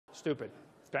Stupid,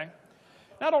 okay?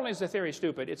 Not only is the theory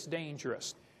stupid, it's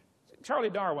dangerous. Charlie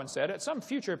Darwin said, at some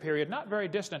future period, not very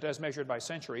distant as measured by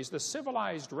centuries, the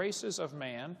civilized races of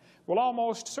man will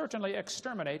almost certainly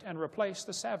exterminate and replace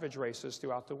the savage races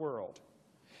throughout the world.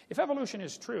 If evolution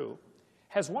is true,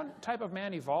 has one type of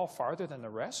man evolved farther than the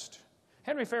rest?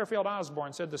 Henry Fairfield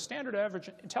Osborn said the standard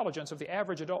average intelligence of the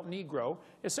average adult Negro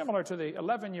is similar to the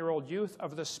 11-year-old youth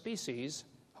of the species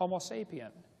Homo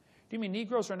sapien. Do you mean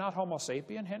Negroes are not Homo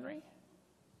sapien, Henry?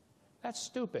 That's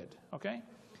stupid, okay?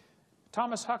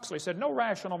 Thomas Huxley said, no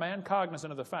rational man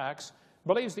cognizant of the facts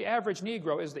believes the average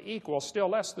Negro is the equal, still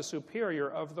less the superior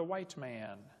of the white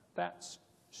man. That's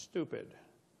stupid.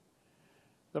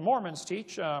 The Mormons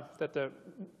teach that the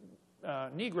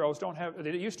Negroes don't have,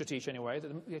 they used to teach anyway,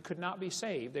 that they could not be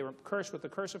saved. They were cursed with the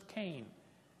curse of Cain.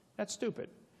 That's stupid.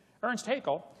 Ernst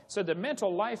Haeckel said the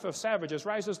mental life of savages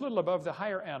rises little above the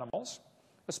higher animals,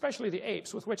 especially the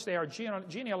apes, with which they are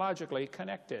genealogically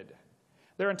connected.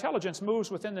 Their intelligence moves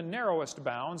within the narrowest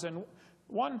bounds, and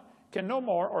one can no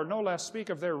more or no less speak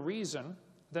of their reason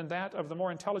than that of the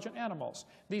more intelligent animals.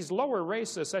 These lower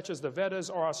races, such as the Vedas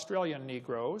or Australian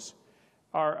Negroes,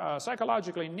 are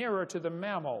psychologically nearer to the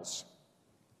mammals,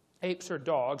 apes or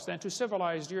dogs, than to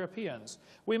civilized Europeans.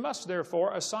 We must,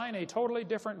 therefore, assign a totally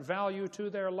different value to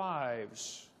their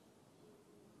lives.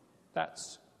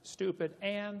 That's stupid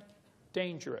and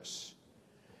dangerous.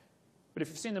 But if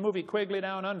you've seen the movie Quigley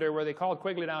Down Under, where they called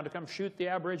Quigley down to come shoot the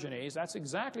Aborigines, that's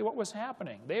exactly what was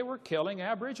happening. They were killing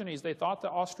Aborigines. They thought the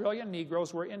Australian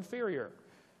Negroes were inferior.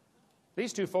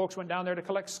 These two folks went down there to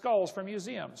collect skulls for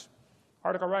museums.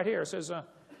 Article right here says,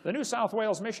 the New South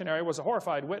Wales missionary was a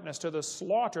horrified witness to the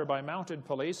slaughter by mounted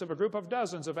police of a group of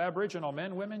dozens of Aboriginal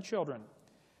men, women, children.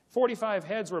 45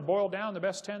 heads were boiled down, the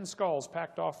best 10 skulls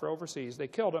packed off for overseas. They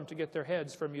killed them to get their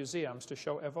heads for museums to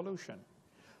show evolution.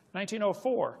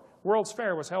 1904, World's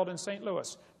Fair was held in St.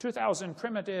 Louis. 2,000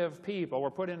 primitive people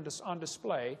were put on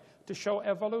display to show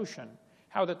evolution,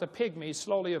 how that the pygmies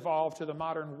slowly evolved to the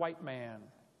modern white man.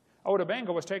 Oda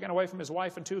Benga was taken away from his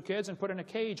wife and 2 kids and put in a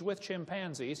cage with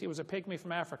chimpanzees. He was a pygmy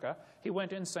from Africa. He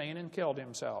went insane and killed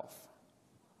himself.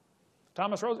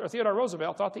 Theodore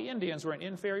Roosevelt thought the Indians were an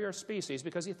inferior species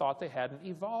because he thought they hadn't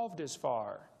evolved as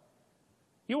far.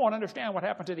 You won't understand what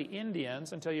happened to the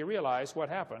Indians until you realize what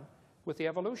happened with the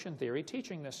evolution theory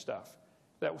teaching this stuff,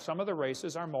 that some of the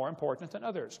races are more important than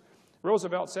others.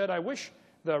 Roosevelt said, I wish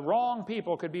the wrong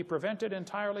people could be prevented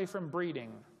entirely from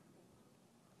breeding.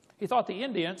 He thought the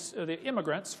Indians, the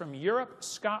immigrants from Europe,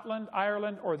 Scotland,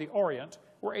 Ireland, or the Orient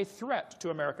were a threat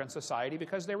to American society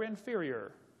because they were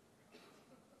inferior.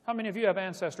 How many of you have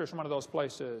ancestors from one of those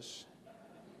places?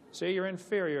 See, you're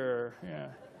inferior. Yeah.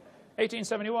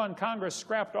 1871, Congress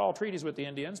scrapped all treaties with the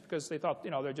Indians because they thought,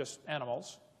 they're just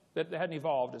animals, that they hadn't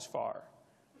evolved as far.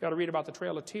 You got to read about the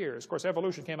Trail of Tears. Of course,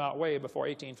 evolution came out way before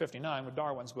 1859 with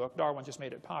Darwin's book. Darwin just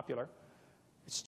made it popular.